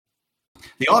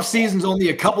The offseason's only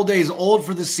a couple days old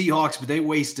for the Seahawks, but they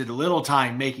wasted a little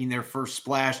time making their first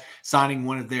splash, signing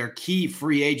one of their key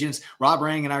free agents. Rob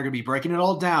Rang and I are going to be breaking it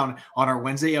all down on our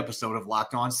Wednesday episode of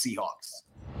Locked On Seahawks.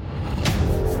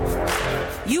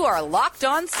 You are Locked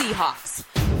On Seahawks,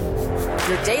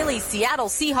 your daily Seattle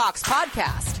Seahawks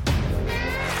podcast.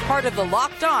 Part of the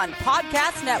Locked On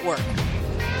Podcast Network,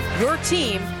 your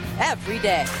team every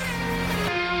day.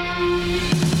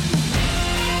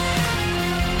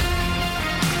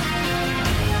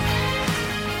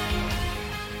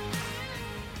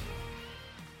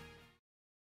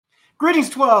 Greetings,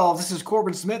 12. This is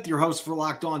Corbin Smith, your host for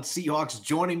Locked On Seahawks.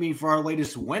 Joining me for our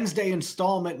latest Wednesday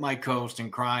installment, my co-host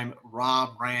in crime,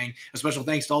 Rob Rang. A special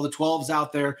thanks to all the 12s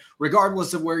out there,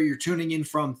 regardless of where you're tuning in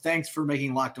from. Thanks for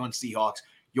making Locked On Seahawks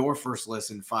your first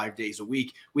listen 5 days a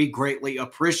week. We greatly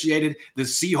appreciate it. The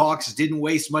Seahawks didn't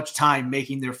waste much time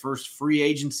making their first free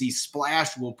agency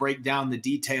splash. We'll break down the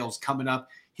details coming up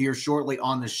here shortly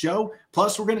on the show.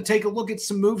 Plus, we're going to take a look at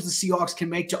some moves the Seahawks can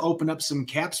make to open up some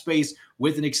cap space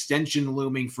with an extension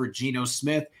looming for Geno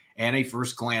Smith and a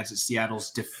first glance at Seattle's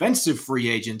defensive free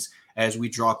agents as we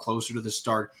draw closer to the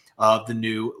start of the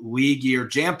new league year.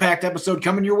 Jam-packed episode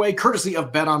coming your way courtesy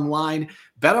of BetOnline.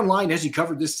 BetOnline has you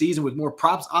covered this season with more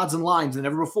props, odds, and lines than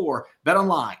ever before.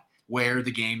 BetOnline, where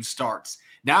the game starts.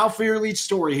 Now for your lead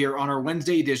story here on our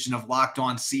Wednesday edition of Locked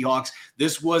On Seahawks.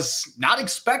 This was not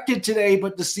expected today,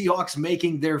 but the Seahawks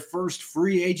making their first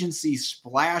free agency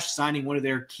splash, signing one of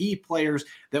their key players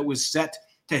that was set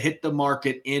to hit the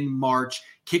market in March.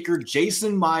 Kicker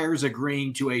Jason Myers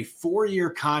agreeing to a 4-year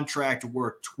contract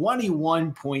worth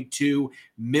 $21.2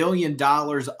 million,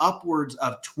 upwards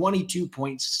of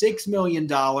 $22.6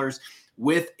 million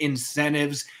with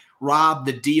incentives. Rob,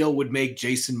 the deal would make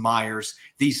Jason Myers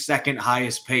the second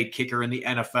highest paid kicker in the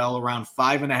NFL, around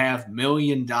 $5.5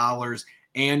 million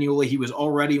annually. He was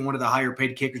already one of the higher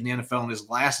paid kickers in the NFL in his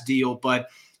last deal, but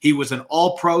he was an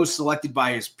all-pro selected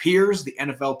by his peers, the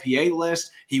NFLPA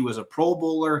list. He was a Pro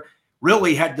Bowler,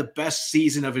 really had the best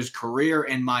season of his career,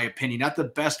 in my opinion. Not the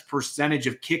best percentage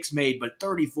of kicks made, but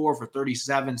 34 for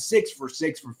 37, 6 for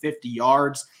 6 from 50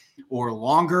 yards or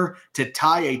longer to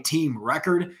tie a team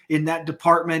record in that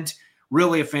department.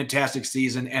 Really a fantastic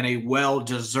season and a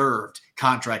well-deserved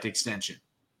contract extension.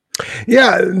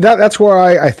 Yeah, that's where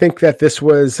I think that this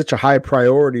was such a high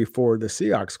priority for the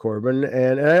Seahawks, Corbin.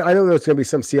 And I know there's going to be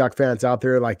some Seahawks fans out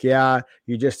there like, yeah,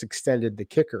 you just extended the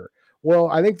kicker.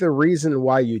 Well, I think the reason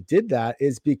why you did that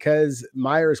is because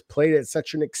Myers played at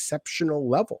such an exceptional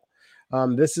level.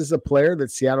 This is a player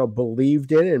that Seattle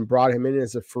believed in and brought him in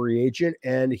as a free agent,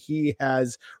 and he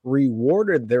has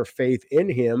rewarded their faith in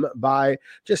him by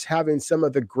just having some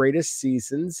of the greatest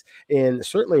seasons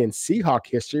certainly in Seahawk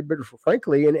history, but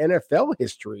frankly in NFL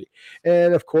history.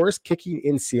 And of course, kicking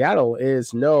in Seattle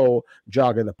is no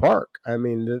jog in the park. I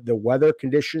mean, the weather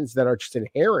conditions that are just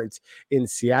inherent in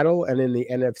Seattle and in the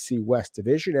NFC West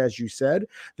division, as you said,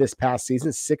 this past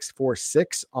season,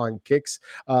 6-for-6 on kicks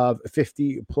of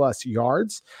 50+ yards.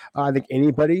 I think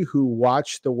anybody who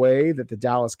watched the way that the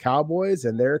Dallas Cowboys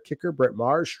and their kicker, Brett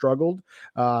Maher, struggled,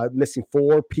 missing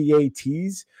 4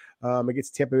 PATs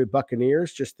against Tampa Bay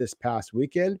Buccaneers just this past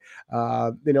weekend.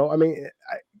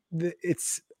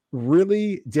 It's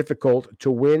really difficult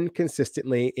to win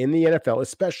consistently in the NFL,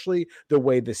 especially the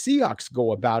way the Seahawks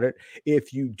go about it,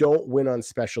 if you don't win on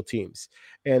special teams.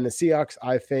 And the Seahawks,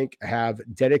 I think, have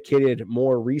dedicated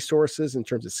more resources in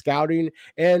terms of scouting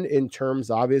and in terms,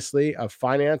 obviously, of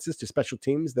finances to special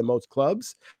teams than most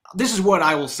clubs. This is what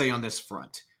I will say on this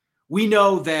front. We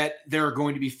know that there are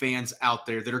going to be fans out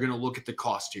there that are going to look at the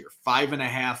cost here,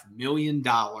 $5.5 million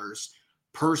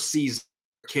per season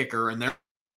kicker, and that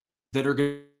are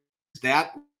going to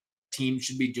that team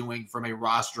should be doing from a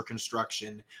roster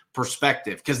construction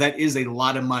perspective, because that is a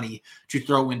lot of money to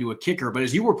throw into a kicker. But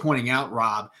as you were pointing out,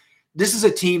 Rob, this is a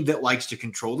team that likes to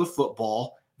control the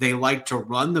football. They like to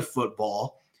run the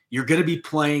football. You're going to be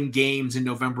playing games in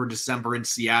November, December in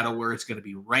Seattle where it's going to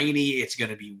be rainy, it's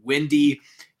going to be windy.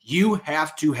 You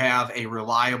have to have a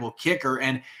reliable kicker.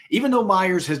 And even though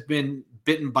Myers has been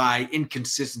bitten by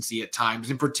inconsistency at times,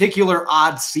 in particular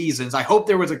odd seasons. I hope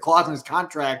there was a clause in his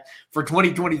contract for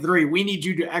 2023. We need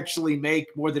you to actually make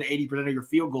more than 80% of your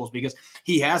field goals, because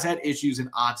he has had issues in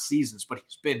odd seasons, but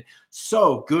he's been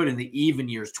so good in the even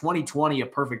years. 2020, a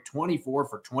perfect 24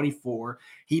 for 24.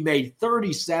 He made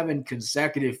 37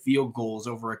 consecutive field goals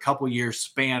over a couple years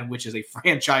span, which is a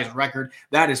franchise record.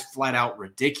 That is flat out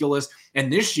ridiculous.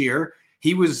 And this year,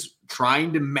 he was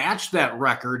trying to match that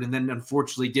record and then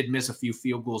unfortunately did miss a few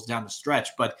field goals down the stretch.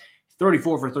 But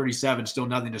 34 for 37, still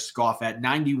nothing to scoff at.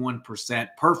 91%,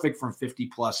 perfect from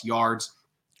 50-plus yards.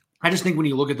 I just think when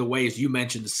you look at the ways you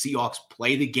mentioned the Seahawks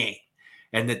play the game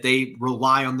and that they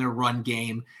rely on their run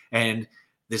game, and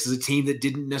this is a team that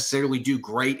didn't necessarily do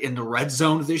great in the red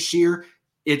zone this year.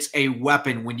 It's a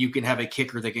weapon when you can have a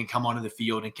kicker that can come onto the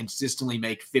field and consistently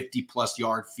make 50-plus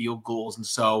yard field goals. And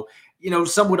so,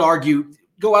 some would argue,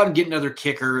 go out and get another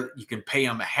kicker. You can pay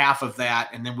him half of that,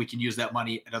 and then we can use that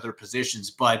money at other positions.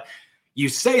 But you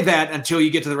say that until you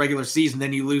get to the regular season,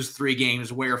 then you lose 3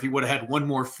 games where if you would have had one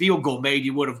more field goal made,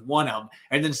 you would have won them.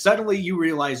 And then suddenly you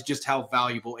realize just how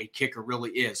valuable a kicker really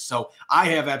is. So I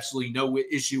have absolutely no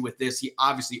issue with this. He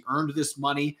obviously earned this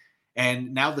money.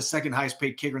 And now the second highest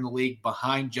paid kicker in the league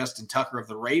behind Justin Tucker of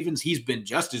the Ravens. He's been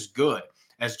just as good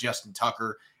as Justin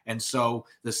Tucker. And so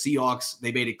the Seahawks,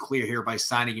 they made it clear here by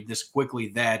signing him this quickly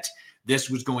that this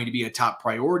was going to be a top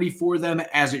priority for them,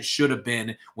 as it should have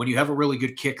been. When you have a really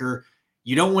good kicker,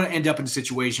 you don't want to end up in a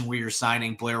situation where you're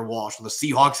signing Blair Walsh. Well, the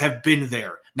Seahawks have been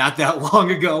there not that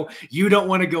long ago. You don't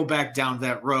want to go back down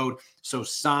that road. So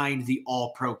sign the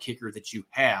all-pro kicker that you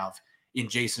have in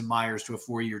Jason Myers to a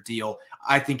 4-year deal.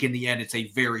 I think in the end, it's a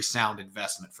very sound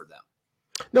investment for them.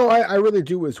 No, I really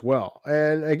do as well.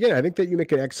 And again, I think that you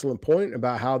make an excellent point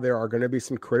about how there are going to be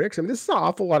some critics. I mean, this is an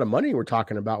awful lot of money we're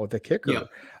talking about with the kicker. Yeah.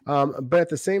 But at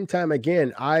the same time,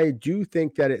 again, I do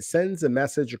think that it sends a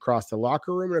message across the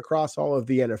locker room and across all of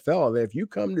the NFL that if you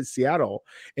come to Seattle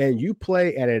and you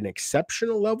play at an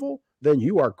exceptional level, then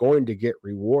you are going to get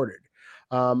rewarded.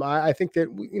 I think that,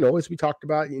 as we talked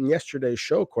about in yesterday's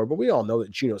show, Corbin, we all know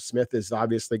that Geno Smith is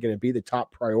obviously going to be the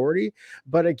top priority.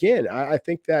 But again, I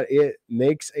think that it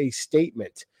makes a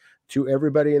statement to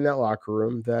everybody in that locker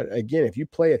room that, again, if you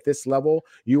play at this level,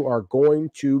 you are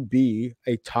going to be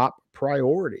a top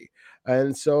priority.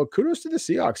 And so kudos to the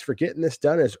Seahawks for getting this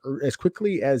done as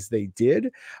quickly as they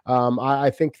did.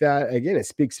 I think that, again, it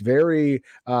speaks very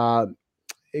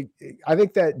I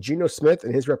think that Geno Smith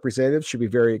and his representatives should be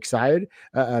very excited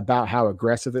about how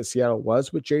aggressive that Seattle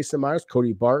was with Jason Myers,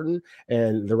 Cody Barton,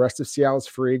 and the rest of Seattle's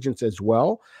free agents as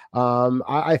well.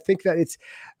 I think that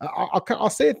I'll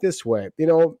say it this way.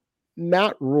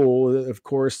 Matt Rule, of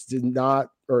course,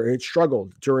 it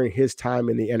struggled during his time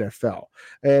in the NFL.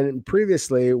 And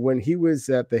previously, when he was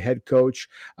at the head coach,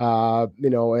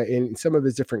 in some of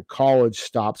his different college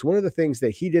stops, one of the things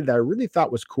that he did that I really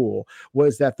thought was cool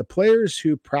was that the players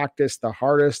who practiced the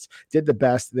hardest, did the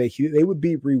best, they would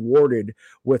be rewarded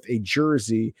with a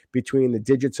jersey between the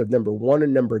digits of number 1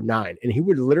 and number 9. And he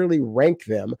would literally rank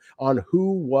them on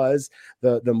who was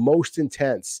the most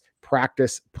intense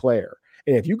practice player.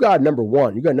 And if you got number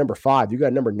 1, you got number 5, you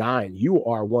got number 9, you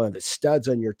are one of the studs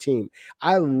on your team.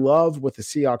 I love what the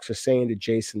Seahawks are saying to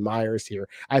Jason Myers here.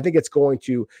 I think it's going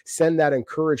to send that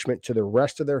encouragement to the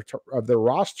rest of their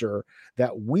roster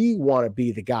that we want to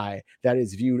be the guy that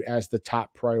is viewed as the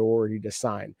top priority to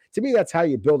sign. To me, that's how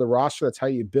you build a roster. That's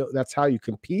how you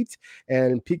compete.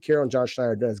 And Pete Carroll and John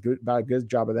Schneider does about a good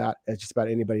job of that as just about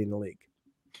anybody in the league.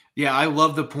 Yeah, I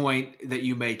love the point that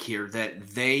you make here that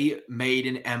they made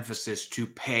an emphasis to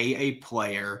pay a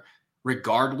player,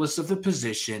 regardless of the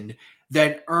position,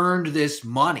 that earned this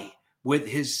money with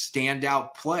his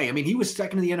standout play. I mean, he was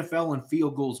second in the NFL in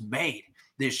field goals made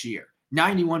this year,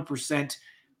 91%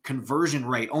 conversion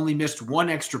rate, only missed 1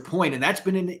 extra point. And that's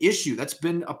been an issue. That's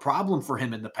been a problem for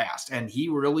him in the past. And he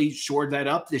really shored that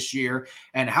up this year.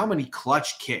 And how many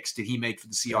clutch kicks did he make for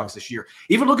the Seahawks this year?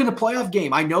 Even look at the playoff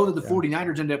game. I know that the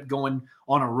 49ers ended up going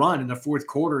on a run in the fourth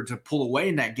quarter to pull away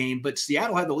in that game, but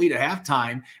Seattle had the lead at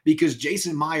halftime because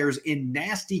Jason Myers, in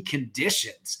nasty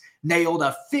conditions, nailed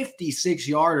a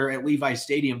 56-yarder at Levi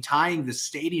Stadium, tying the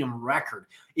stadium record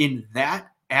in that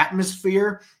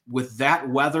atmosphere with that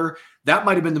weather. That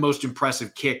might have been the most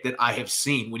impressive kick that I have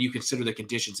seen when you consider the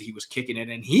conditions that he was kicking in.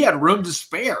 And he had room to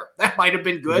spare. That might have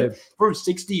been good from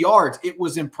 60 yards. It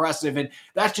was impressive. And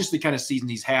that's just the kind of season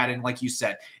he's had. And like you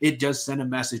said, it does send a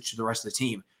message to the rest of the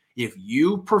team. If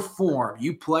you perform,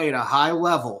 you play at a high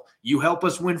level, you help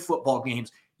us win football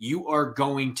games, you are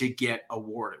going to get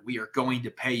awarded. We are going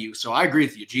to pay you. So I agree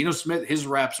with you. Geno Smith, his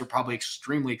reps are probably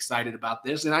extremely excited about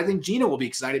this. And I think Geno will be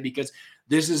excited because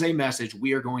this is a message.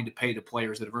 We are going to pay the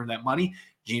players that have earned that money.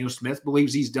 Geno Smith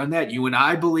believes he's done that. You and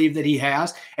I believe that he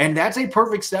has. And that's a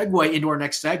perfect segue into our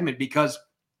next segment because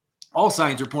all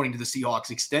signs are pointing to the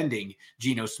Seahawks extending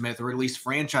Geno Smith, or at least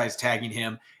franchise tagging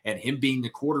him and him being the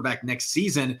quarterback next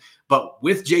season. But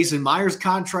with Jason Myers'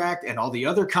 contract and all the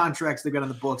other contracts they've got on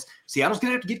the books, Seattle's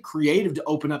going to have to get creative to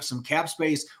open up some cap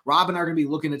space. Rob and I are going to be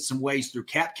looking at some ways through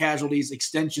cap casualties,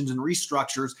 extensions, and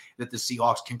restructures that the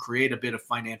Seahawks can create a bit of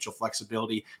financial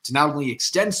flexibility to not only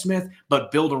extend Smith,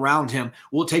 but build around him.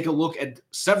 We'll take a look at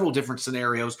several different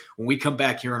scenarios when we come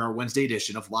back here in our Wednesday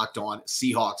edition of Locked On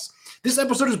Seahawks. This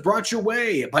episode is brought your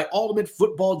way by Ultimate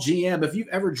Football GM. If you've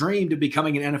ever dreamed of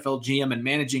becoming an NFL GM and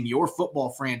managing your football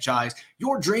franchise,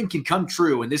 your dream can come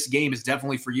true, and this game is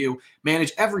definitely for you.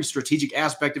 Manage every strategic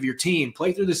aspect of your team,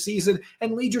 play through the season,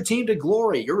 and lead your team to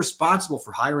glory. You're responsible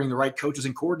for hiring the right coaches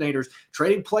and coordinators,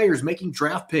 trading players, making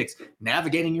draft picks,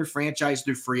 navigating your franchise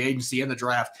through free agency and the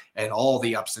draft, and all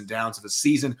the ups and downs of a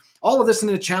season. All of this in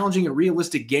a challenging and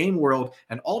realistic game world,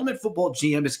 and Ultimate Football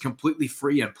GM is completely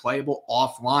free and playable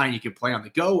offline. You can play on the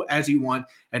go as you want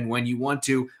and when you want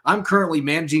to. I'm currently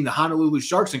managing the Honolulu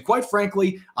Sharks, and quite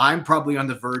frankly, I'm probably on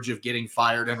the verge of getting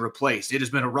fired and replaced. It has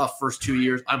been a rough first 2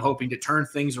 years. I'm hoping to turn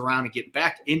things around and get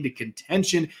back into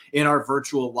contention in our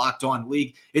virtual Locked On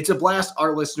League. It's a blast.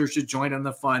 Our listeners should join in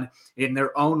the fun in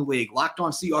their own league. Locked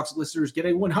On Seahawks listeners get a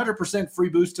 100% free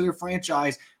boost to their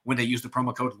franchise when they use the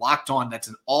promo code Locked On. That's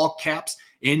in all caps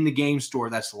in the game store.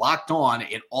 That's Locked On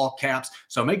in all caps.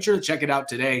 So make sure to check it out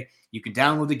today. You can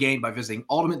download the game by visiting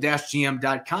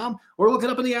ultimate-gm.com or look it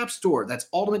up in the App Store. That's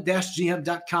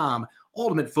ultimate-gm.com.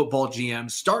 Ultimate Football GM.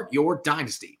 Start your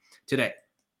dynasty today.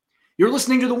 You're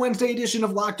listening to the Wednesday edition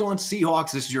of Locked On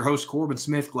Seahawks. This is your host, Corbin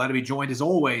Smith. Glad to be joined, as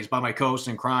always, by my co-host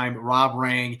in crime, Rob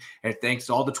Rang. And thanks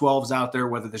to all the 12s out there,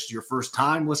 whether this is your first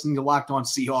time listening to Locked On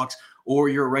Seahawks or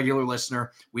you're a regular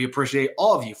listener. We appreciate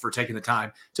all of you for taking the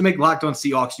time to make Locked On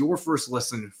Seahawks your first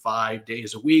listen 5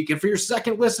 days a week. And for your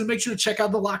second listen, make sure to check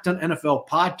out the Locked On NFL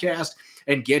podcast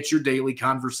and get your daily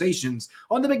conversations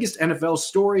on the biggest NFL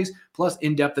stories, plus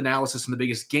in-depth analysis on the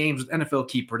biggest games with NFL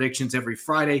key predictions every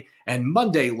Friday. And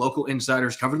Monday, local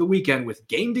insiders cover the weekend with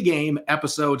game-to-game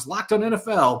episodes. Locked On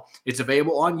NFL, it's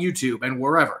available on YouTube and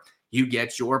wherever you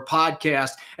get your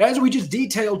podcast. As we just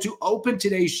detailed to open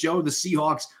today's show, the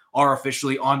Seahawks are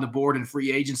officially on the board in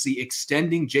free agency,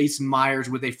 extending Jason Myers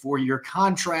with a 4-year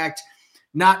contract.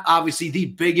 Not obviously the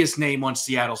biggest name on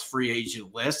Seattle's free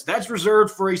agent list. That's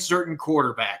reserved for a certain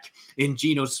quarterback in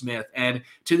Geno Smith. And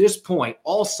to this point,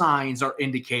 all signs are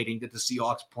indicating that the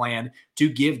Seahawks plan to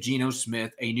give Geno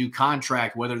Smith a new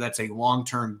contract, whether that's a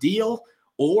long-term deal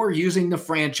or using the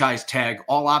franchise tag.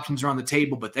 All options are on the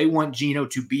table, but they want Geno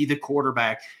to be the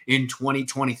quarterback in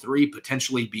 2023,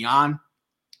 potentially beyond.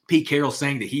 Pete Carroll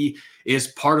saying that he is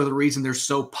part of the reason they're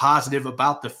so positive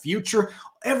about the future.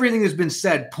 Everything that's been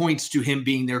said points to him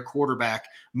being their quarterback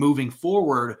moving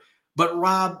forward. But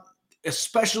Rob,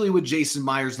 especially with Jason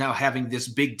Myers now having this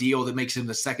big deal that makes him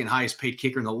the second highest paid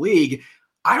kicker in the league,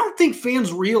 I don't think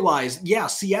fans realize,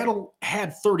 Seattle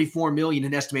had $34 million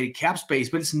in estimated cap space,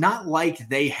 but it's not like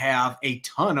they have a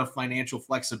ton of financial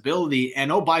flexibility.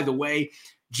 And oh, by the way,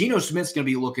 Geno Smith's going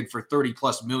to be looking for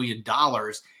 $30+ million.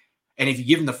 And if you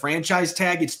give him the franchise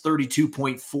tag, it's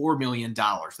 $32.4 million.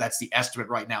 That's the estimate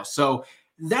right now. So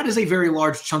that is a very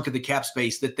large chunk of the cap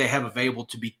space that they have available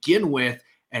to begin with.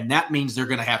 And that means they're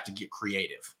going to have to get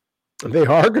creative. They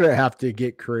are going to have to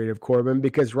get creative, Corbin,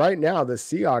 because right now the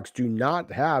Seahawks do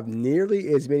not have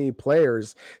nearly as many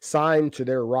players signed to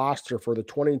their roster for the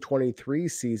 2023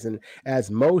 season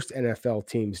as most NFL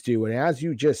teams do. And as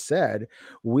you just said,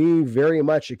 we very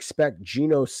much expect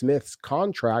Geno Smith's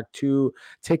contract to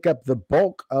take up the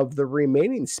bulk of the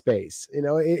remaining space. You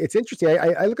know, it's interesting.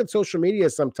 I look at social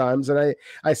media sometimes and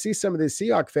I see some of these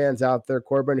Seahawks fans out there,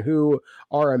 Corbin, who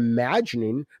are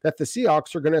imagining that the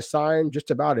Seahawks are going to sign just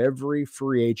about every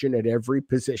free agent at every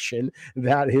position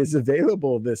that is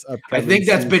available this upcoming I think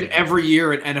that's season. been every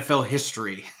year in NFL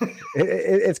history.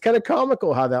 It's kind of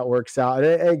comical how that works out.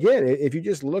 And again, if you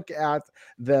just look at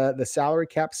the salary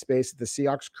cap space that the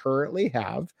Seahawks currently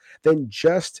have, then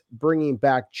just bringing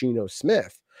back Geno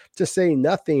Smith, to say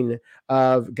nothing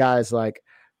of guys like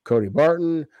Cody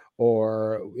Barton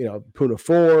or, Poona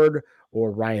Ford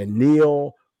or Ryan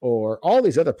Neal, or all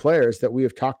these other players that we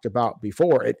have talked about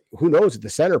before. Who knows at the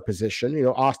center position,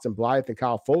 Austin Blythe and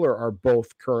Kyle Fuller are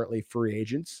both currently free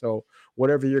agents. So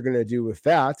whatever you're going to do with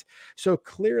that. So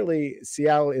clearly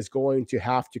Seattle is going to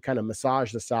have to kind of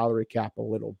massage the salary cap a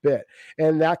little bit.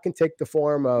 And that can take the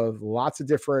form of lots of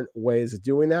different ways of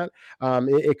doing that.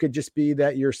 It could just be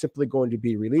that you're simply going to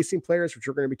be releasing players, which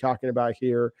we're going to be talking about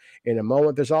here in a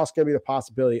moment. There's also going to be the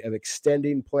possibility of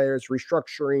extending players,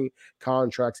 restructuring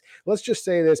contracts. Let's just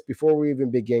say this before we even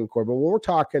begin, Corbin. When we're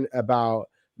talking about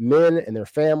men and their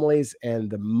families and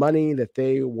the money that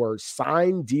they were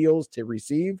signed deals to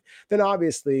receive, then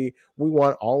obviously we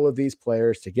want all of these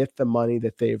players to get the money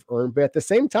that they've earned. But at the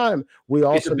same time, we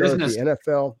also know that the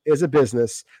NFL is a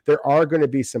business. There are going to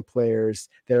be some players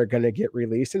that are going to get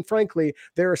released. And frankly,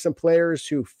 there are some players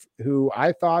who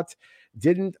I thought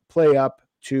didn't play up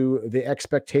to the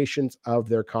expectations of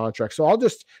their contract. So I'll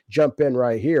just jump in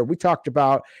right here. We talked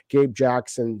about Gabe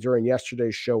Jackson during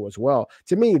yesterday's show as well.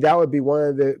 To me, that would be one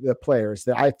of the players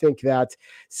that I think that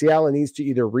Seattle needs to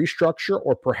either restructure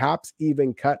or perhaps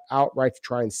even cut outright to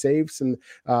try and save some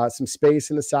space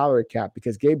in the salary cap,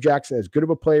 because Gabe Jackson, as good of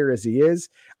a player as he is,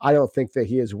 I don't think that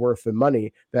he is worth the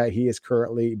money that he is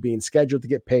currently being scheduled to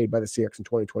get paid by the Seahawks in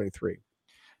 2023.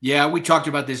 Yeah, we talked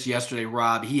about this yesterday,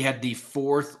 Rob. He had the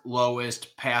 4th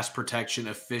lowest pass protection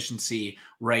efficiency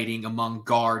rating among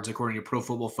guards, according to Pro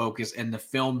Football Focus, and the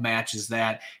film matches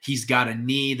that. He's got a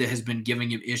knee that has been giving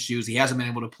him issues. He hasn't been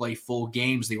able to play full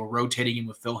games. They were rotating him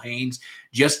with Phil Haynes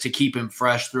just to keep him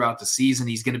fresh throughout the season.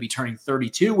 He's going to be turning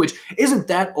 32, which isn't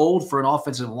that old for an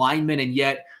offensive lineman, and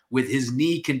yet with his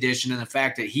knee condition and the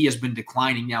fact that he has been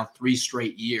declining now 3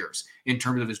 straight years in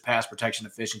terms of his pass protection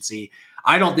efficiency,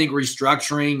 I don't think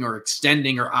restructuring or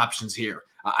extending are options here.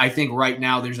 I think right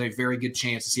now there's a very good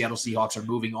chance the Seattle Seahawks are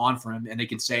moving on from him, and they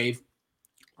can save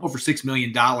over $6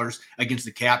 million against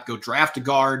the cap. Go draft a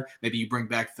guard. Maybe you bring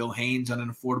back Phil Haynes on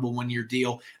an affordable 1-year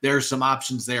deal. There are some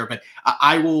options there, but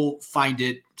I will find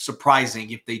it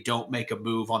surprising if they don't make a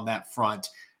move on that front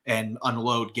and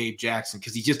unload Gabe Jackson,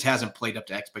 because he just hasn't played up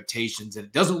to expectations. And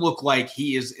it doesn't look like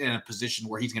he is in a position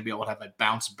where he's going to be able to have a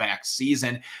bounce back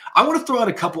season. I want to throw out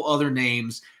a couple other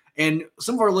names, and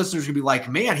some of our listeners are going to be like,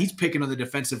 man, he's picking on the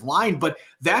defensive line, but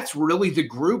that's really the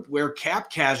group where cap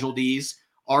casualties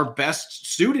are best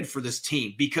suited for this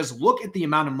team, because look at the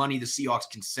amount of money the Seahawks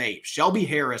can save. Shelby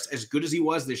Harris, as good as he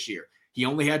was this year, he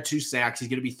only had 2 sacks. He's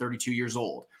going to be 32 years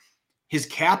old. His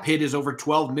cap hit is over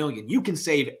 $12 million. You can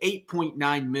save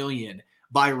 $8.9 million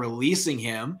by releasing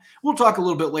him. We'll talk a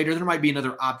little bit later. There might be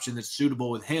another option that's suitable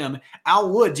with him. Al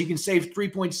Woods, you can save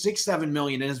 $3.67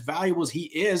 million. And as valuable as he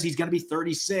is, he's going to be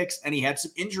 36, and he had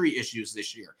some injury issues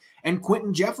this year. And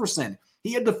Quentin Jefferson,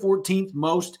 he had the 14th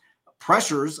most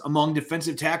pressures among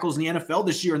defensive tackles in the NFL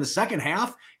this year. In the second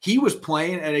half, he was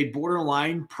playing at a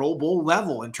borderline Pro Bowl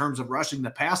level in terms of rushing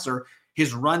the passer.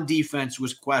 His run defense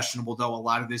was questionable, though, a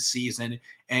lot of this season,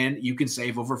 and you can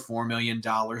save over $4 million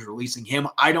releasing him.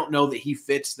 I don't know that he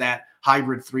fits that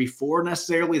hybrid 3-4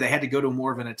 necessarily. They had to go to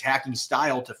more of an attacking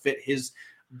style to fit his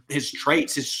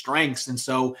traits, his strengths. And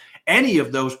so any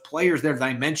of those players there that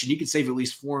I mentioned, you could save at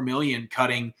least $4 million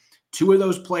cutting 2 of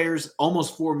those players,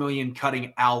 almost $4 million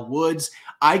cutting Al Woods.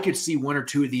 I could see 1 or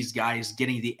 2 of these guys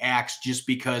getting the axe just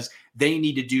because they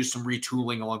need to do some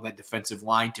retooling along that defensive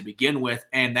line to begin with.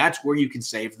 And that's where you can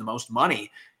save the most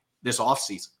money this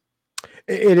offseason.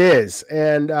 It is.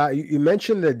 And you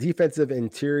mentioned the defensive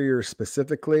interior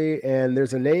specifically, and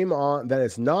there's a name on that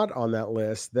is not on that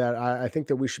list that I think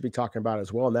that we should be talking about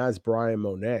as well, and that is Bryan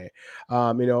Mone.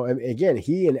 And again,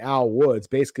 he and Al Woods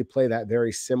basically play that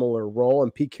very similar role,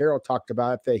 and Pete Carroll talked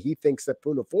about that he thinks that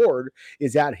Poona Ford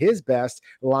is at his best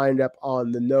lined up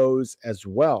on the nose as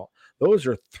well. Those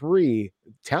are 3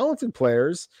 talented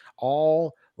players,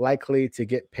 all likely to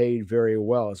get paid very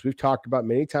well. As we've talked about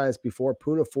many times before,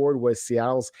 Poona Ford was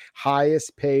Seattle's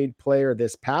highest paid player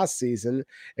this past season,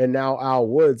 and now Al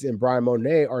Woods and Bryan Mone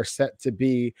are set to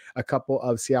be a couple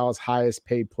of Seattle's highest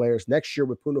paid players next year,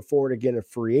 with Poona Ford again a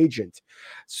free agent.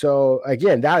 So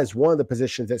again, that is one of the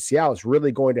positions that Seattle is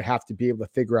really going to have to be able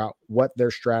to figure out what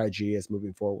their strategy is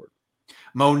moving forward.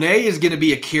 Mone is going to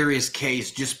be a curious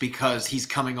case just because he's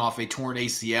coming off a torn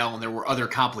ACL and there were other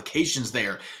complications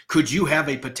there. Could you have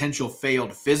a potential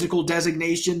failed physical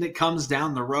designation that comes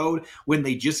down the road when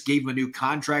they just gave him a new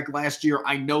contract last year?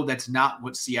 I know that's not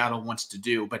what Seattle wants to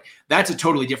do, but that's a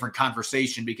totally different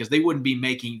conversation because they wouldn't be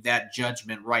making that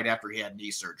judgment right after he had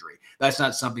knee surgery. That's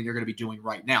not something they're going to be doing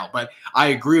right now. But I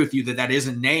agree with you that that is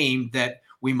a name that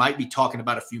we might be talking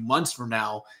about a few months from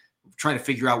now, trying to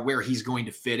figure out where he's going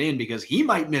to fit in, because he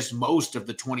might miss most of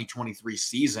the 2023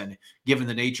 season given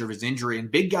the nature of his injury.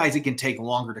 And big guys, it can take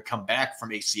longer to come back from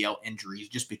ACL injuries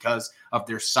just because of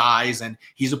their size. And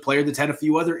he's a player that's had a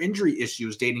few other injury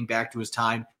issues dating back to his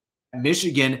time at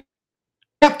Michigan.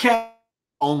 Cap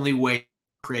only way to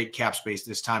create cap space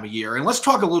this time of year. And let's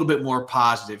talk a little bit more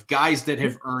positive, guys that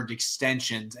have earned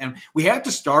extensions. And we have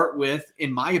to start with,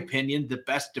 in my opinion, the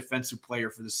best defensive player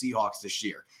for the Seahawks this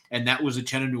year. And that was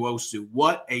Uchenna Nwosu.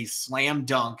 What a slam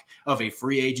dunk of a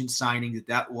free agent signing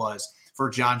that was for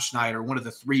John Schneider, one of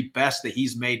the 3 best that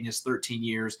he's made in his 13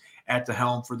 years at the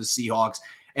helm for the Seahawks.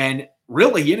 And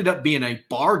really, he ended up being a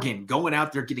bargain, going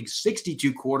out there, getting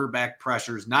 62 quarterback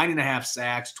pressures, 9.5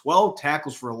 sacks, 12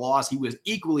 tackles for a loss. He was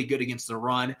equally good against the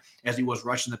run as he was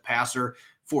rushing the passer,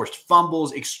 forced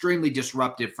fumbles, extremely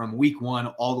disruptive from week 1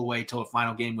 all the way till the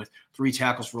final game with 3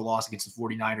 tackles for a loss against the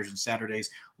 49ers and Saturday's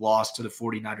loss to the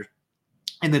 49ers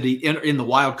in the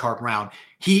wild card round.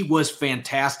 He was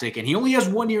fantastic, and he only has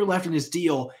 1 year left in his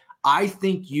deal. I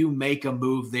think you make a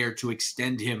move there to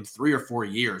extend him 3 or 4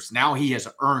 years. Now he has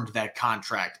earned that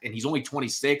contract, and he's only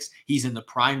 26. He's in the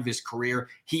prime of his career.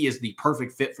 He is the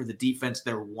perfect fit for the defense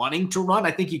they're wanting to run.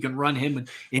 I think you can run him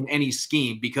in any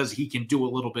scheme because he can do a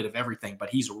little bit of everything,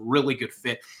 but he's a really good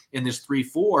fit in this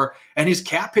 3-4, and his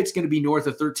cap hit's going to be north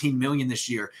of $13 million this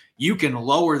year. You can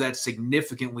lower that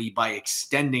significantly by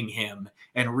extending him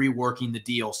and reworking the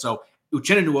deal. So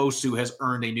Uchenna Nwosu has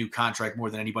earned a new contract more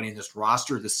than anybody in this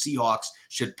roster. The Seahawks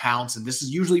should pounce, and this is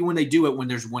usually when they do it, when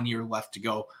there's 1 year left to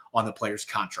go on the player's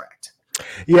contract.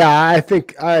 Yeah, I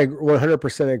think I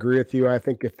 100% agree with you. I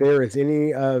think if there is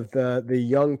any of the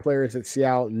young players that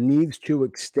Seattle needs to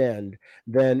extend,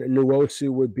 then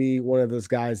Nwosu would be one of those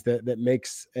guys that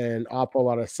makes an awful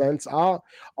lot of sense.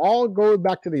 I'll go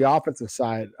back to the offensive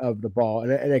side of the ball,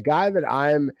 and a guy that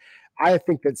I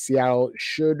think that Seattle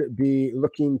should be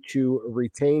looking to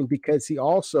retain because he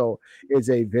also is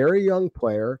a very young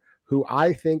player who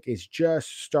I think is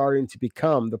just starting to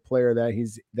become the player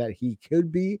that he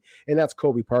could be, and that's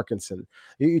Colby Parkinson.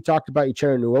 You talked about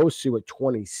Uchenna Nwosu at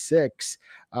 26.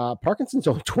 Parkinson's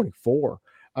only 24.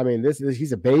 I mean,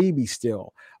 he's a baby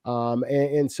still.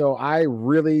 And so I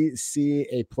really see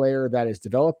a player that is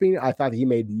developing. I thought he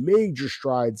made major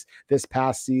strides this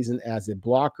past season as a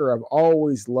blocker. I've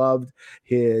always loved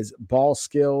his ball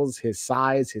skills, his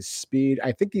size, his speed.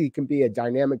 I think he can be a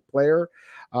dynamic player.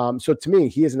 So to me,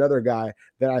 he is another guy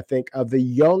that I think of the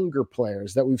younger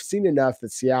players that we've seen enough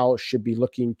that Seattle should be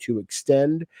looking to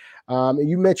extend.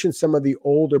 You mentioned some of the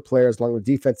older players along the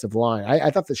defensive line. I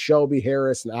thought that Shelby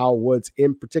Harris and Al Woods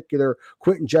in particular,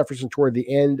 Quentin Jefferson toward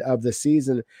the end of the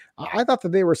season, I thought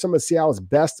that they were some of Seattle's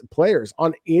best players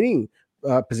on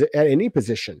at any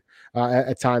position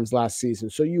at times last season.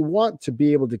 So you want to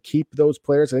be able to keep those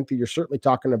players. I think that you're certainly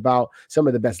talking about some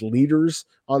of the best leaders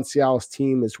on Seattle's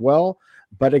team as well.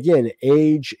 But again,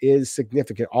 age is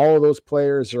significant. All of those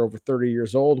players are over 30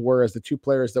 years old, whereas the two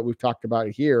players that we've talked about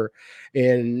here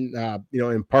in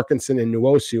Parkinson and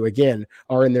Nwosu, again,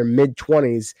 are in their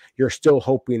mid-20s. You're still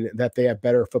hoping that they have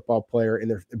better football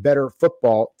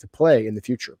to play in the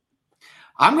future.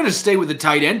 I'm going to stay with the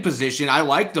tight end position. I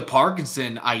like the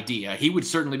Parkinson idea. He would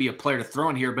certainly be a player to throw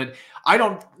in here, but I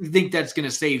don't think that's going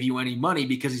to save you any money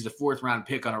because he's a 4th-round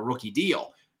pick on a rookie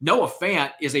deal. Noah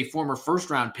Fant is a former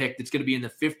 1st-round pick that's going to be in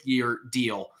the 5th-year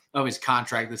deal of his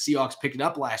contract. The Seahawks picked it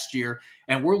up last year,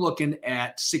 and we're looking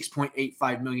at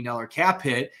 $6.85 million cap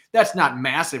hit. That's not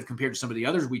massive compared to some of the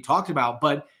others we talked about,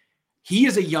 but he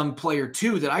is a young player,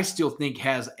 too, that I still think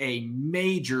has a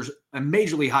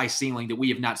majorly high ceiling that we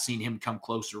have not seen him come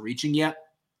close to reaching yet.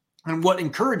 And what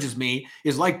encourages me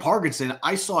is, like Parkinson,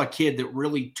 I saw a kid that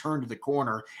really turned the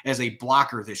corner as a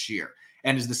blocker this year.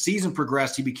 And as the season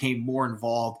progressed, he became more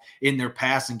involved in their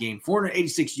passing game.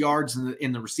 486 yards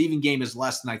in the receiving game is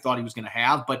less than I thought he was going to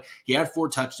have, but he had 4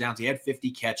 touchdowns. He had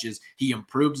 50 catches. He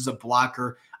improved as a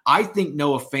blocker. I think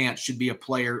Noah Fant should be a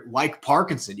player like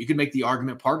Parkinson. You can make the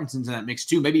argument Parkinson's in that mix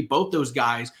too. Maybe both those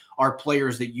guys are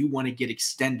players that you want to get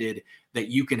extended, that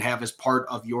you can have as part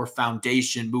of your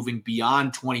foundation moving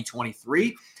beyond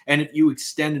 2023. And if you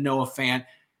extend Noah Fant,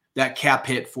 that cap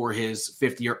hit for his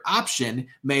 5th-year option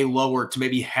may lower to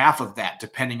maybe half of that,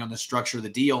 depending on the structure of the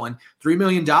deal. And $3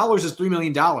 million is $3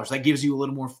 million. That gives you a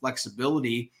little more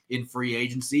flexibility in free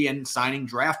agency and signing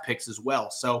draft picks as well.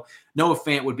 So Noah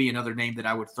Fant would be another name that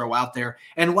I would throw out there.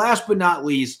 And last but not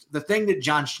least, the thing that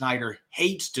John Schneider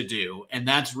hates to do, and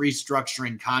that's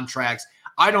restructuring contracts.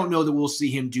 I don't know that we'll see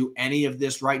him do any of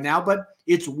this right now, but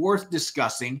it's worth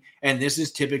discussing. And this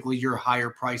is typically your higher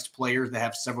priced players that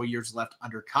have several years left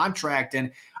under contract.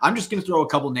 And I'm just going to throw a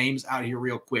couple names out here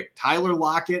real quick. Tyler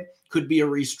Lockett could be a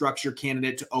restructure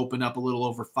candidate to open up a little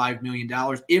over $5 million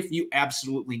if you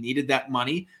absolutely needed that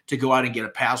money to go out and get a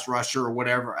pass rusher or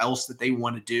whatever else that they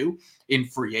want to do in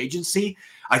free agency.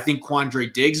 I think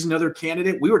Quandre Diggs is another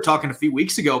candidate. We were talking a few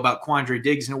weeks ago about Quandre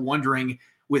Diggs and wondering,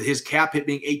 with his cap hit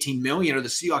being $18 million, are the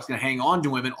Seahawks going to hang on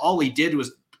to him? And all he did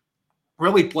was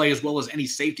really play as well as any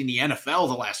safety in the NFL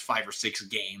the last 5 or 6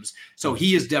 games. So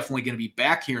he is definitely going to be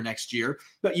back here next year,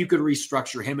 but you could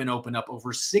restructure him and open up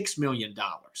over $6 million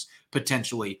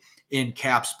potentially in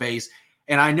cap space.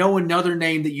 And I know another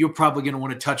name that you're probably going to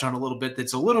want to touch on a little bit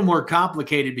that's a little more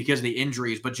complicated because of the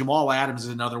injuries, but Jamal Adams is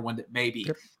another one that maybe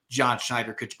John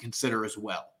Schneider could consider as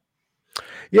well.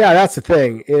 Yeah, that's the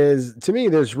thing is, to me,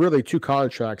 there's really two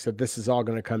contracts that this is all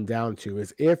going to come down to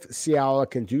is if Seattle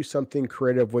can do something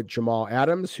creative with Jamal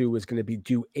Adams, who is going to be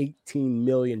due $18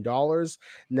 million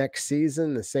next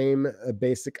season, the same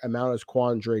basic amount as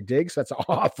Quandre Diggs. That's an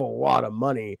awful lot of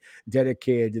money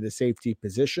dedicated to the safety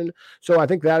position. So I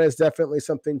think that is definitely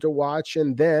something to watch.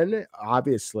 And then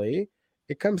obviously,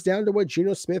 it comes down to what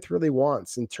Geno Smith really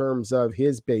wants in terms of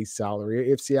his base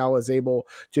salary. If Seattle is able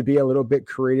to be a little bit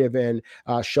creative and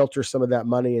shelter some of that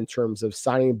money in terms of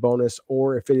signing bonus,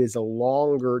 or if it is a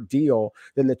longer deal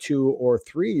than the 2 or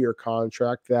 3 year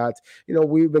contract that,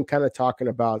 we've been kind of talking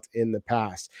about in the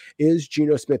past. Is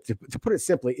Geno Smith, to put it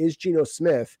simply, is Geno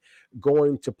Smith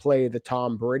going to play the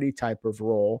Tom Brady type of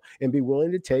role and be willing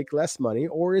to take less money,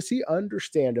 or is he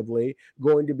understandably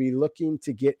going to be looking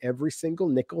to get every single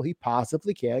nickel he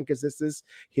possibly can because this is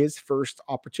his first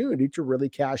opportunity to really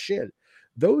cash in?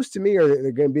 Those to me are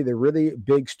going to be the really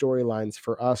big storylines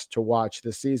for us to watch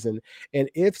this season. And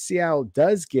if Seattle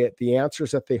does get the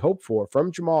answers that they hope for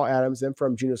from Jamal Adams and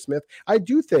from Geno Smith, I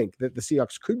do think that the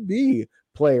Seahawks could be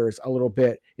players a little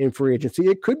bit in free agency.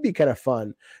 It could be kind of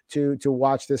fun to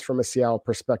watch this from a Seattle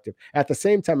perspective. At the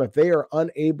same time, if they are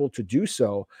unable to do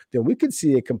so, then we could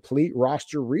see a complete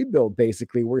roster rebuild,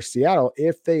 basically, where Seattle,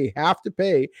 if they have to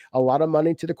pay a lot of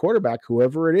money to the quarterback,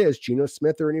 whoever it is, Geno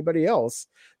Smith or anybody else,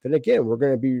 then again, you're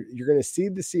going to see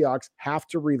the Seahawks have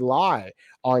to rely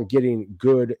on getting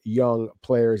good young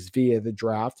players via the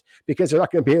draft because they're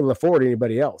not going to be able to afford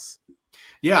anybody else.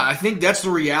 Yeah, I think that's the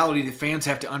reality that fans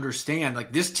have to understand.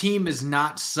 Like, this team is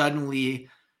not suddenly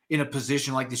in a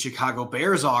position like the Chicago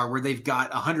Bears are, where they've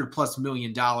got $100+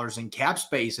 million in cap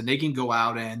space and they can go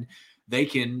out and they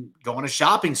can go on a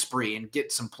shopping spree and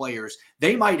get some players.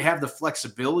 They might have the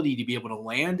flexibility to be able to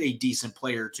land a decent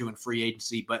player or two in free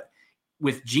agency, but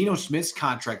with Geno Smith's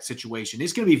contract situation,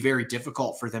 it's going to be very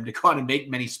difficult for them to go out and make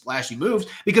many splashy moves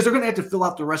because they're going to have to fill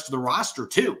out the rest of the roster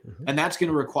too. Mm-hmm. And that's going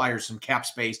to require some cap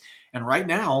space. And right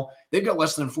now, they've got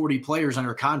less than 40 players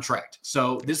under contract.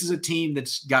 So this is a team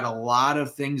that's got a lot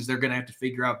of things they're going to have to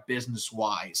figure out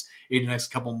business-wise in the next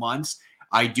couple months.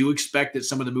 I do expect that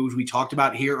some of the moves we talked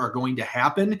about here are going to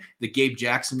happen. The Gabe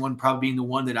Jackson one probably being the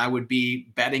one that I would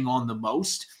be betting on the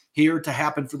most here to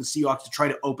happen for the Seahawks to try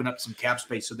to open up some cap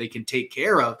space so they can take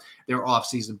care of their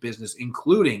offseason business,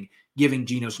 including giving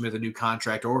Geno Smith a new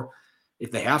contract, or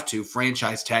if they have to,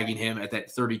 franchise tagging him at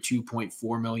that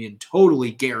 $32.4 million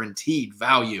totally guaranteed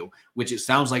value, which it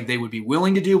sounds like they would be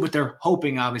willing to do, but they're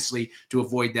hoping obviously to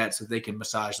avoid that so they can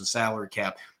massage the salary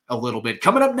cap a little bit.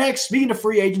 Coming up next, speaking of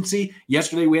free agency,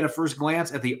 yesterday we had a first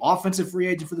glance at the offensive free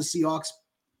agent for the Seahawks.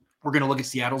 We're going to look at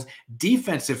Seattle's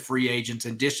defensive free agents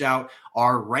and dish out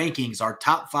our rankings, our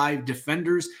top 5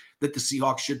 defenders that the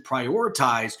Seahawks should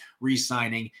prioritize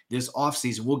re-signing this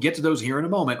offseason. We'll get to those here in a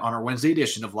moment on our Wednesday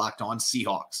edition of Locked On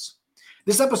Seahawks.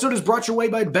 This episode is brought your way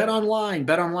by BetOnline.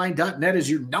 BetOnline.net is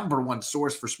your #1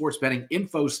 source for sports betting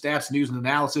info, stats, news, and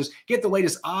analysis. Get the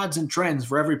latest odds and trends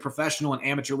for every professional and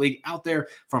amateur league out there,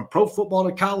 from pro football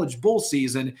to college bowl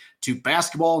season to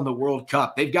basketball and the World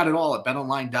Cup. They've got it all at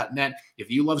BetOnline.net. If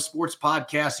you love sports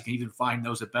podcasts, you can even find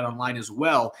those at BetOnline as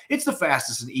well. It's the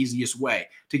fastest and easiest way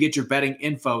to get your betting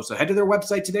info. So head to their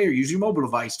website today or use your mobile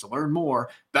device to learn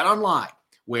more. BetOnline,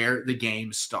 where the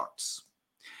game starts.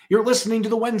 You're listening to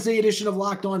the Wednesday edition of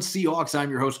Locked On Seahawks. I'm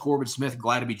your host, Corbin Smith.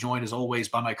 Glad to be joined, as always,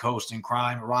 by my co-host in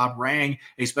crime, Rob Rang.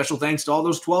 A special thanks to all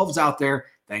those 12s out there.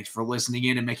 Thanks for listening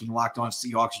in and making Locked On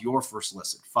Seahawks your first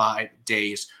listen 5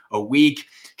 days a week.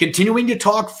 Continuing to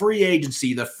talk free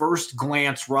agency, the first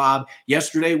glance, Rob.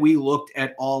 Yesterday, we looked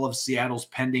at all of Seattle's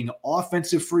pending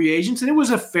offensive free agents, and it was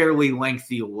a fairly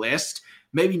lengthy list.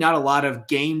 Maybe not a lot of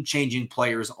game-changing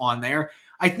players on there.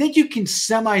 I think you can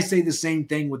semi-say the same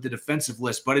thing with the defensive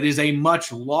list, but it is a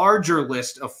much larger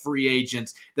list of free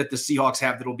agents that the Seahawks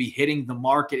have that will be hitting the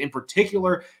market. In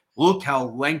particular, look how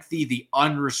lengthy the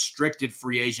unrestricted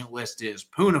free agent list is.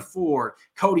 Poona Ford,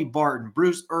 Cody Barton,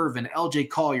 Bruce Irvin,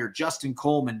 LJ Collier, Justin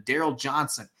Coleman, Daryl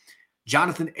Johnson,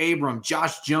 Jonathan Abram,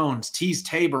 Josh Jones, Tease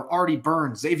Tabor, Artie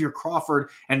Burns, Xavier Crawford,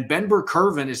 and Ben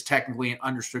Burr-Kirven is technically an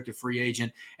unrestricted free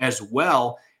agent as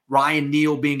well. Ryan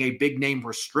Neal being a big-name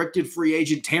restricted free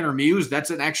agent. Tanner Muse, that's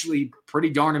an actually pretty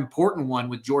darn important one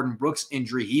with Jordan Brooks'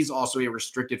 injury. He's also a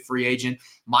restricted free agent.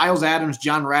 Myles Adams,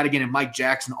 John Radigan, and Mike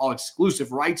Jackson, all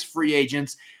exclusive rights free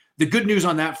agents. The good news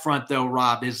on that front, though,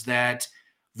 Rob, is that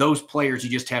those players, you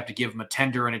just have to give them a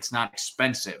tender, and it's not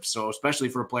expensive. So especially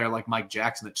for a player like Mike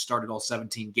Jackson that started all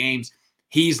 17 games,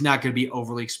 he's not going to be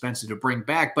overly expensive to bring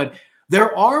back. But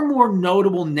There are more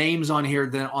notable names on here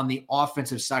than on the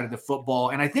offensive side of the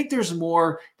football. And I think there's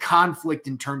more conflict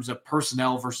in terms of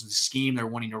personnel versus the scheme they're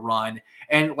wanting to run.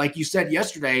 And like you said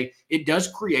yesterday, it does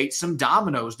create some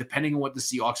dominoes depending on what the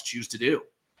Seahawks choose to do.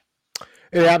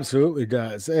 It absolutely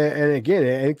does. And again,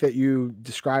 I think that you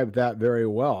described that very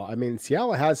well. I mean,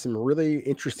 Seattle has some really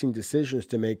interesting decisions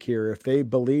to make here. If they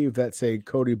believe that, say,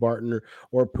 Cody Barton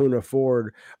or Poona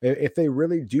Ford, if they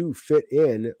really do fit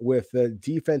in with the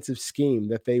defensive scheme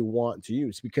that they want to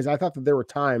use, because I thought that there were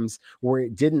times where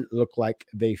it didn't look like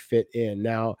they fit in.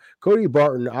 Now, Cody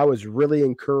Barton, I was really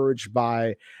encouraged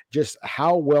by just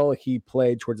how well he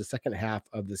played towards the second half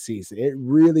of the season. It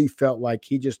really felt like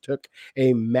he just took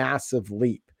a massive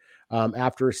leap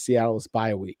after Seattle's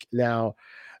bye week. Now,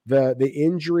 the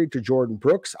injury to Jordan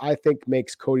Brooks, I think,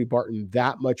 makes Cody Barton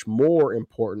that much more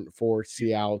important for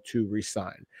Seattle to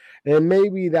resign. And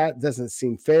maybe that doesn't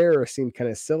seem fair or seem kind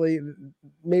of silly.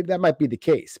 Maybe that might be the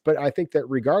case. But I think that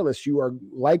regardless, you are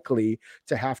likely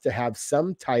to have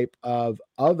some type of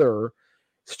other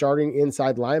starting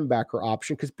inside linebacker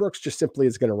option because Brooks just simply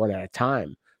is going to run out of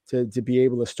time to be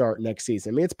able to start next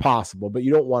season. I mean, it's possible, but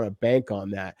you don't want to bank on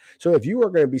that. So if you are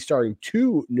going to be starting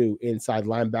 2 new inside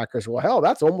linebackers, well, hell,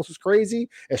 that's almost as crazy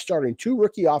as starting 2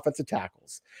 rookie offensive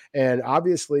tackles. And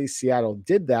obviously Seattle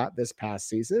did that this past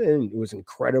season and it was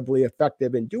incredibly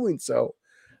effective in doing so.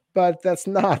 But that's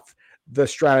not the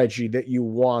strategy that you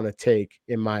want to take,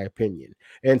 in my opinion.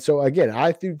 And so, again,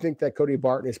 I do think that Cody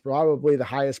Barton is probably the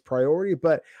highest priority.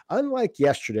 But unlike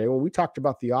yesterday, when we talked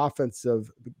about the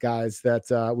offensive guys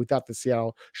that we thought the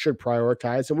Seattle should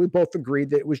prioritize, and we both agreed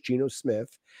that it was Geno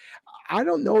Smith, I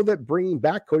don't know that bringing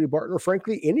back Cody Barton or,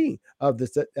 frankly, any of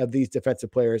these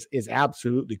defensive players is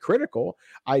absolutely critical.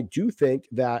 I do think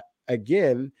that,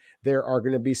 again, there are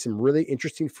going to be some really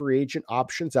interesting free agent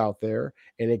options out there.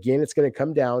 And again, it's going to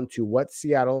come down to what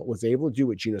Seattle was able to do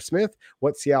with Geno Smith,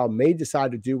 what Seattle may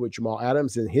decide to do with Jamal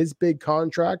Adams in his big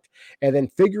contract, and then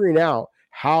figuring out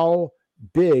how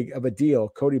big of a deal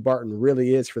Cody Barton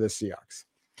really is for the Seahawks.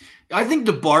 I think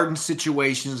the Barton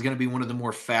situation is going to be one of the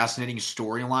more fascinating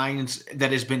storylines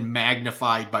that has been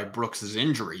magnified by Brooks's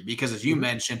injury. Because as you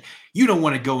mentioned, you don't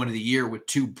want to go into the year with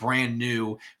 2 brand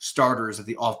new starters at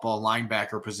the off-ball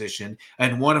linebacker position,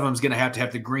 and one of them is going to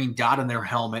have the green dot on their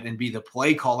helmet and be the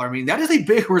play caller. I mean, that is a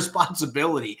big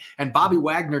responsibility, and Bobby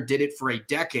Wagner did it for a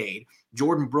decade.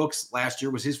 Jordan Brooks last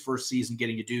year was his first season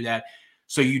getting to do that.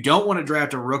 So you don't want to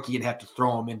draft a rookie and have to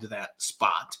throw him into that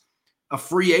spot. A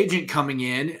free agent coming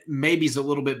in maybe is a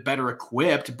little bit better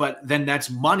equipped, but then that's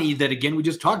money that, again, we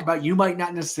just talked about, you might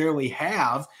not necessarily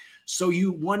have. So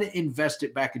you want to invest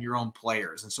it back in your own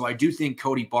players. And so I do think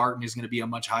Cody Barton is going to be a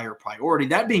much higher priority.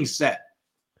 That being said,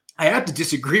 I have to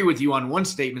disagree with you on one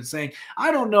statement saying,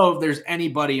 I don't know if there's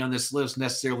anybody on this list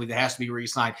necessarily that has to be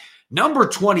re-signed. Number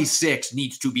 26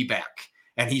 needs to be back,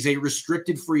 and he's a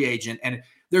restricted free agent. And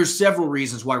there's several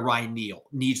reasons why Ryan Neal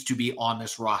needs to be on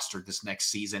this roster this next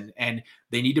season. And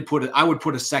they need to I would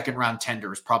put a second round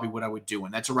tender is probably what I would do.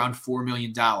 And that's around $4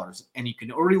 million. And you can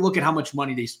already look at how much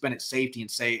money they spent at safety and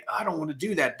say, I don't want to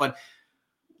do that. But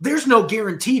there's no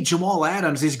guarantee Jamal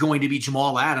Adams is going to be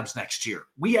Jamal Adams next year.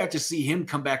 We have to see him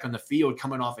come back on the field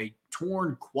coming off a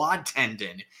torn quad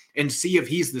tendon and see if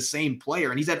he's the same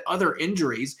player. And he's had other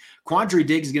injuries. Quandre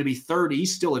Diggs is going to be 30.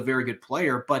 He's still a very good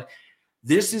player, but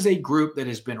this is a group that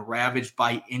has been ravaged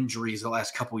by injuries the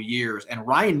last couple of years, and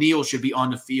Ryan Neal should be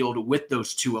on the field with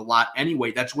those 2 a lot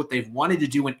anyway. That's what they've wanted to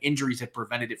do when injuries have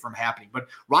prevented it from happening. But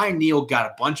Ryan Neal got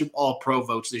a bunch of all-pro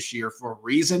votes this year for a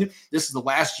reason. This is the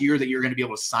last year that you're going to be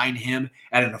able to sign him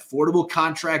at an affordable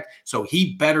contract, so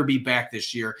he better be back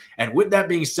this year. And with that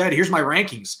being said, here's my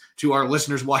rankings to our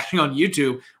listeners watching on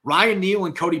YouTube. Ryan Neal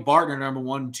and Cody Barton are number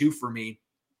 1 and 2 for me,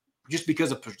 just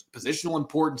because of positional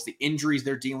importance, the injuries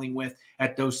they're dealing with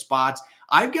at those spots.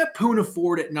 I've got Poona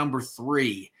Ford at number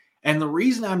 3. And the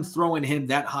reason I'm throwing him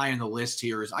that high on the list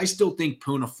here is I still think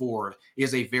Poona Ford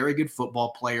is a very good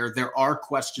football player. There are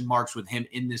question marks with him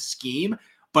in this scheme,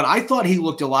 but I thought he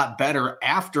looked a lot better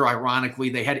after, ironically,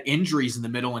 they had injuries in the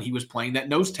middle and he was playing that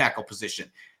nose tackle position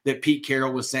that Pete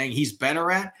Carroll was saying he's better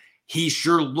at. He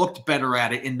sure looked better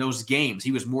at it in those games.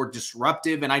 He was more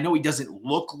disruptive. And I know he doesn't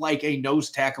look like a nose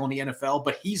tackle in the NFL,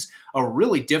 but he's a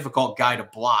really difficult guy to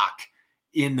block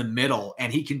in the middle.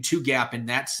 And he can 2-gap in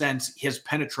that sense. His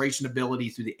penetration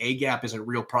ability through the A-gap is a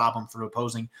real problem for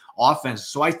opposing offense.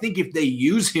 So I think if they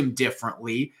use him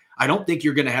differently, I don't think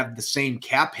you're going to have the same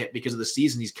cap hit because of the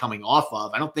season he's coming off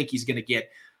of. I don't think he's going to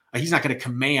he's not going to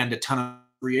command a ton of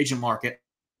free agent market.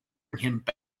 Him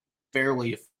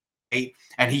fairly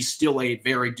and he's still a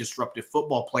very disruptive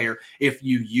football player if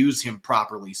you use him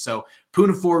properly. So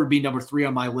Poona Ford would be number 3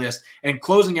 on my list. And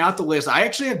closing out the list, I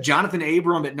actually have Jonathan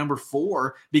Abram at number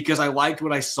 4 because I liked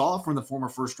what I saw from the former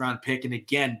first-round pick. And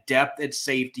again, depth at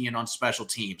safety and on special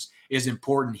teams is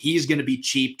important. He's going to be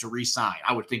cheap to re-sign.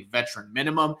 I would think veteran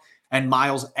minimum. And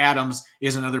Miles Adams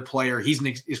is another player. He's an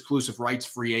exclusive rights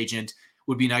free agent.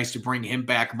 Would be nice to bring him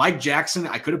back. Mike Jackson,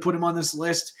 I could have put him on this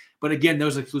list, but again,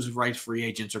 those exclusive rights free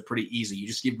agents are pretty easy. You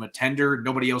just give them a tender.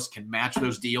 Nobody else can match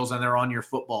those deals, and they're on your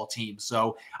football team.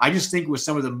 So I just think with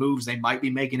some of the moves they might be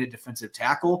making at defensive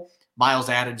tackle, Miles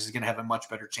Adams is going to have a much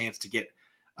better chance to get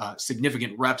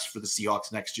significant reps for the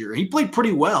Seahawks next year. He played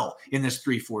pretty well in this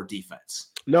 3-4 defense.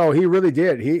 No, he really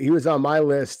did. He was on my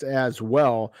list as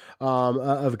well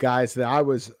of guys that I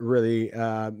was really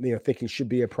thinking should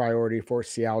be a priority for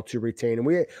Seattle to retain.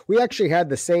 And we actually had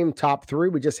the same top 3.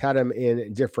 We just had them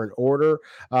in different order.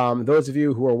 Those of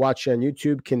you who are watching on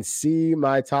YouTube can see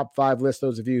my top 5 list.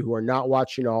 Those of you who are not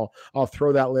watching, I'll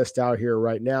throw that list out here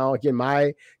right now. Again,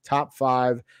 my top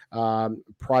 5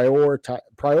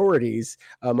 priorities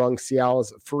among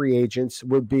Seattle's free agents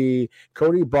would be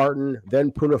Cody Barton, then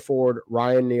Poona Ford,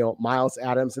 Ryan Neal, Miles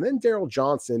Adams, and then Daryl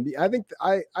Johnson. I think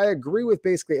I agree with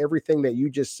basically everything that you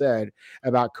just said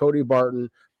about Cody Barton,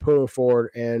 Poona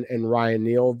Ford, and Ryan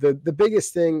Neal. The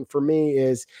biggest thing for me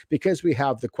is because we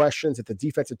have the questions at the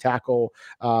defensive tackle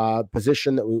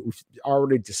position that we've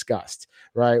already discussed,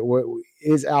 right?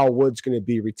 Is Al Woods going to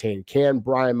be retained? Can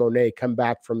Brian Monet come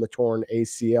back from the torn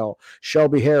ACL?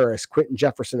 Shelby Harris, Quentin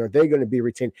Jefferson, are they going to be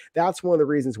retained? That's one of the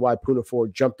reasons why Poona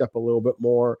Ford jumped up a little bit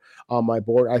more on my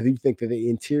board. I do think that the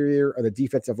interior of the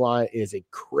defensive line is a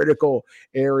critical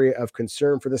area of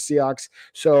concern for the Seahawks.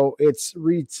 So it's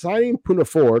re-signing Poona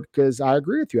Ford because I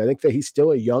agree with you. I think that he's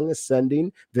still a young,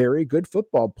 ascending, very good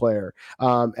football player.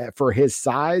 For his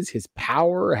size, his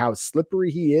power, how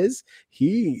slippery he is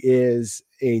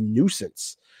a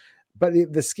nuisance. But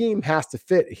the scheme has to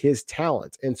fit his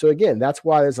talent. And so, again, that's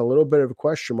why there's a little bit of a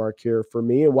question mark here for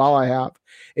me. And while I have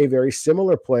a very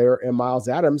similar player in Miles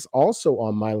Adams also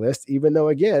on my list, even though,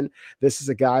 again, this is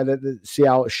a guy that the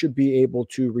Seattle should be able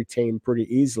to retain pretty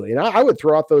easily. And I would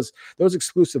throw out those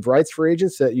exclusive rights for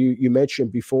agents that you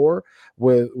mentioned before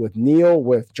with Neal,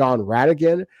 with John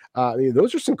Radigan.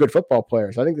 Those are some good football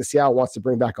players. I think the Seattle wants to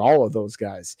bring back all of those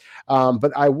guys.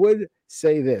 But I would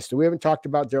say this. We haven't talked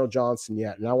about Daryl Johnson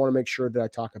yet, and I want to make sure that I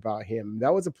talk about him.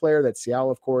 That was a player that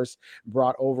Seattle, of course,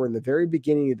 brought over in the very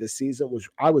beginning of the season.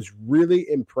 I was really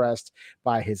impressed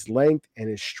by his length and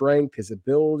his strength, his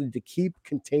ability to keep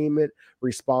containment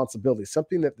responsibility.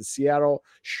 Something that the Seattle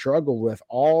struggled with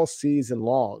all season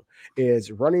long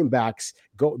is running backs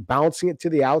bouncing it to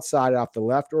the outside off the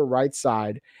left or right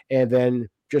side and then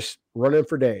just running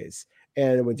for days.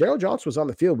 And when Daryl Johnson was on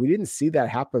the field, we didn't see that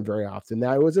happen very often.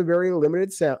 Now, it was a very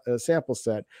limited sample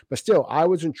set, but still, I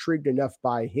was intrigued enough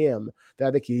by him that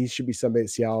I think he should be somebody that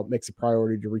Seattle makes a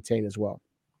priority to retain as well.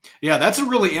 Yeah, that's a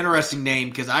really interesting name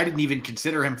because I didn't even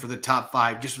consider him for the top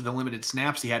 5 just with the limited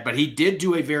snaps he had, but he did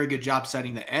do a very good job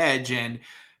setting the edge, and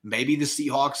maybe the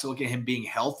Seahawks look at him being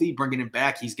healthy, bringing him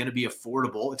back. He's going to be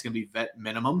affordable. It's going to be vet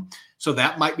minimum. So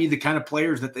that might be the kind of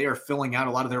players that they are filling out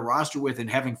a lot of their roster with and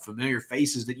having familiar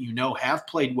faces that have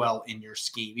played well in your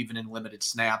scheme, even in limited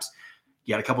snaps.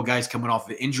 You got a couple guys coming off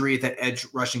of injury at that edge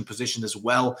rushing position as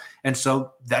well. And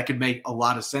so that could make a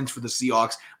lot of sense for the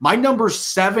Seahawks. My number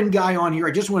 7 guy on here,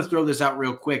 I just want to throw this out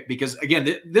real quick because,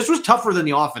 again, this was tougher than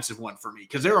the offensive one for me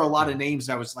because there are a lot of names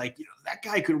I was like, that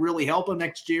guy could really help him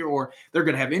next year or they're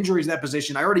going to have injuries in that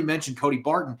position. I already mentioned Cody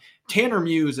Barton. Tanner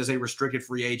Muse as a restricted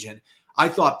free agent, I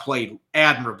thought played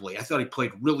admirably. I thought he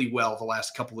played really well the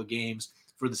last couple of games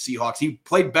for the Seahawks. He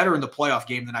played better in the playoff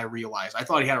game than I realized. I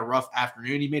thought he had a rough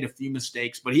afternoon. He made a few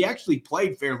mistakes, but he actually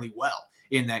played fairly well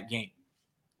in that game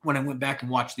when I went back and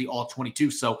watched the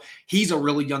All-22. So he's a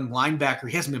really young linebacker.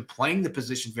 He hasn't been playing the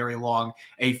position very long,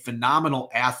 a phenomenal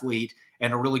athlete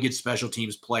and a really good special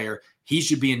teams player. He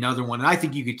should be another one. And I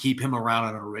think you could keep him around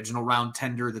an original round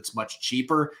tender that's much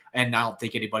cheaper. And I don't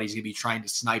think anybody's going to be trying to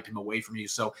snipe him away from you.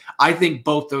 So I think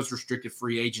both those restricted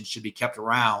free agents should be kept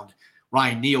around.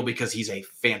 Ryan Neal, because he's a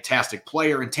fantastic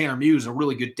player, and Tanner Muse, a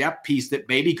really good depth piece that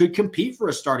maybe could compete for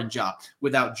a starting job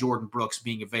without Jordan Brooks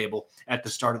being available at the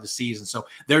start of the season. So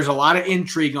there's a lot of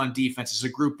intrigue on defense. It's a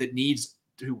group that needs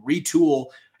to retool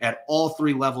at all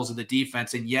 3 levels of the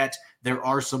defense, and yet there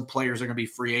are some players that are going to be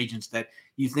free agents that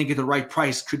you think at the right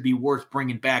price could be worth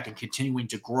bringing back and continuing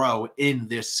to grow in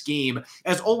this scheme.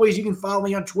 As always, you can follow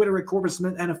me on Twitter at Corbin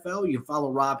Smith NFL. You can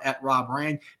follow Rob at Rob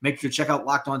Rang. Make sure to check out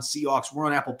Locked On Seahawks. We're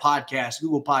on Apple Podcasts,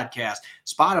 Google Podcasts,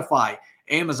 Spotify,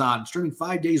 Amazon, streaming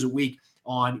 5 days a week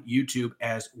on YouTube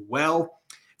as well.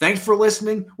 Thanks for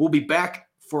listening. We'll be back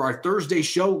for our Thursday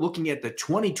show looking at the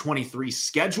 2023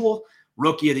 schedule.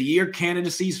 Rookie of the Year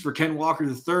candidacies for Ken Walker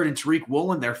III and Tariq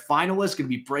Woolen. They're finalists. Going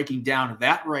to be breaking down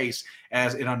that race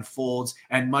as it unfolds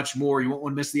and much more. You won't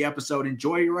want to miss the episode.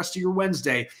 Enjoy the rest of your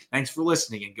Wednesday. Thanks for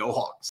listening, and go Hawks.